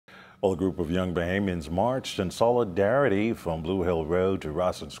Well, a group of young Bahamians marched in solidarity from Blue Hill Road to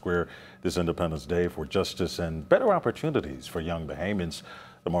Rawson Square this Independence Day for justice and better opportunities for young Bahamians.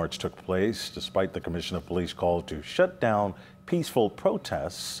 The march took place despite the Commission of Police call to shut down peaceful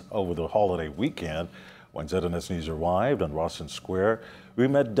protests over the holiday weekend. When ZNS News arrived on Rawson Square, we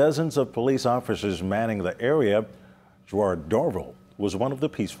met dozens of police officers manning the area. Gerard Darville was one of the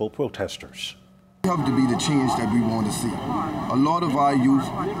peaceful protesters. We have to be the change that we want to see. A lot of our youth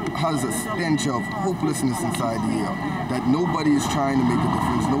has a stench of hopelessness inside the air, that nobody is trying to make a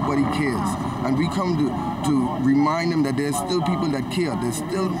difference, nobody cares. And we come to remind them that there's still people that care, there's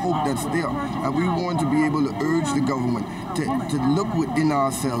still hope that's there. And we want to be able to urge the government to look within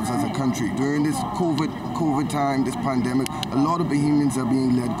ourselves as a country. During this COVID time, this pandemic, a lot of Bahamians are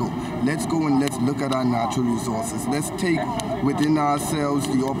being let go. Let's go and let's look at our natural resources. Let's take within ourselves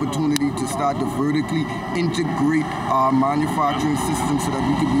the opportunity to start to vertically integrate our manufacturing system so that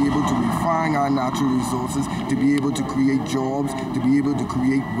we can be able to refine our natural resources, to be able to create jobs, to be able to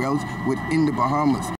create wealth within the Bahamas.